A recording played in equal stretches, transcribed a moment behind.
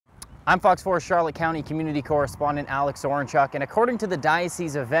I'm Fox 4 Charlotte County Community Correspondent Alex Orenchuk, and according to the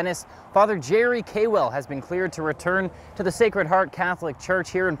Diocese of Venice, Father Jerry Kaywell has been cleared to return to the Sacred Heart Catholic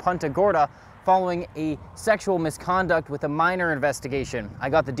Church here in Punta Gorda following a sexual misconduct with a minor investigation. I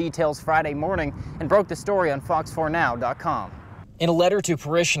got the details Friday morning and broke the story on fox4now.com. In a letter to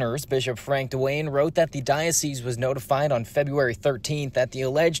parishioners, Bishop Frank Duane wrote that the diocese was notified on February 13th that the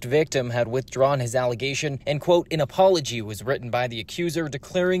alleged victim had withdrawn his allegation and, quote, an apology was written by the accuser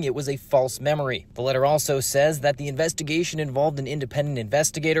declaring it was a false memory. The letter also says that the investigation involved an independent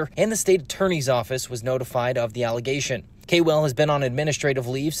investigator and the state attorney's office was notified of the allegation. Kaywell has been on administrative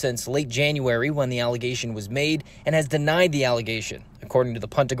leave since late January when the allegation was made and has denied the allegation. According to the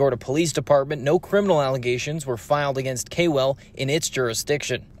Punta Gorda Police Department, no criminal allegations were filed against Kaywell in its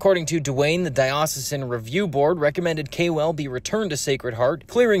jurisdiction. According to Duane, the Diocesan Review Board recommended Kaywell be returned to Sacred Heart,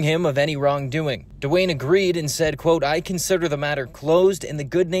 clearing him of any wrongdoing. Duane agreed and said, quote, I consider the matter closed and the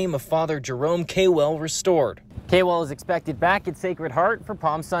good name of Father Jerome Kaywell restored. Kaywell is expected back at Sacred Heart for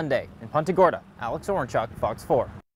Palm Sunday. In Punta Gorda, Alex Orenchuk, Fox 4.